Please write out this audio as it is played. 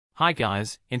Hi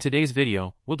guys, in today's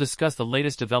video, we'll discuss the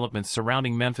latest developments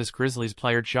surrounding Memphis Grizzlies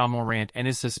player Ja Morant and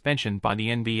his suspension by the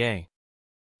NBA.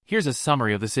 Here's a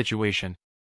summary of the situation.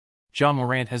 Ja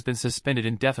Morant has been suspended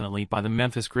indefinitely by the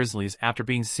Memphis Grizzlies after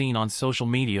being seen on social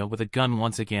media with a gun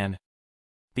once again.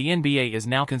 The NBA is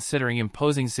now considering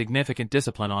imposing significant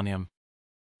discipline on him.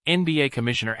 NBA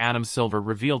Commissioner Adam Silver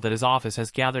revealed that his office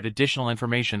has gathered additional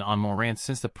information on Morant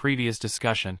since the previous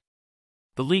discussion.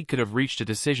 The league could have reached a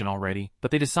decision already,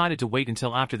 but they decided to wait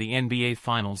until after the NBA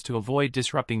Finals to avoid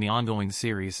disrupting the ongoing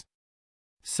series.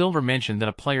 Silver mentioned that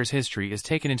a player's history is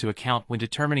taken into account when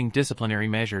determining disciplinary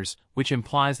measures, which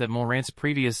implies that Morant's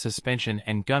previous suspension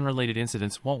and gun-related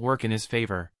incidents won't work in his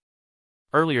favor.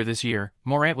 Earlier this year,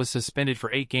 Morant was suspended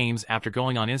for 8 games after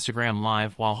going on Instagram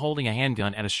Live while holding a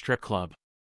handgun at a strip club.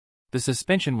 The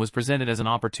suspension was presented as an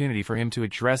opportunity for him to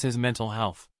address his mental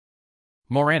health.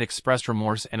 Morant expressed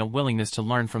remorse and a willingness to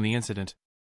learn from the incident.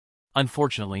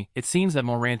 Unfortunately, it seems that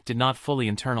Morant did not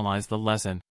fully internalize the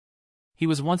lesson. He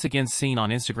was once again seen on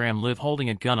Instagram Live holding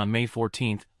a gun on May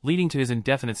 14, leading to his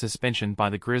indefinite suspension by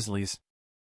the Grizzlies.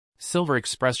 Silver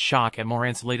expressed shock at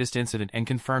Morant's latest incident and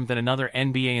confirmed that another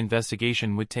NBA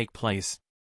investigation would take place.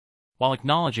 While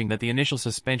acknowledging that the initial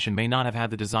suspension may not have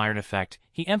had the desired effect,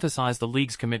 he emphasized the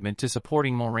league's commitment to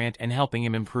supporting Morant and helping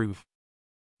him improve.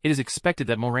 It is expected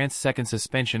that Morant's second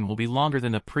suspension will be longer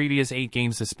than the previous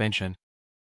 8-game suspension.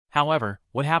 However,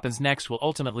 what happens next will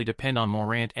ultimately depend on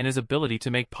Morant and his ability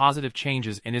to make positive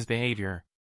changes in his behavior.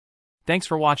 Thanks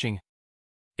for watching.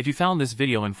 If you found this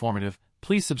video informative,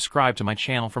 please subscribe to my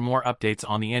channel for more updates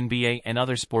on the NBA and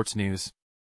other sports news.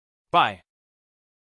 Bye.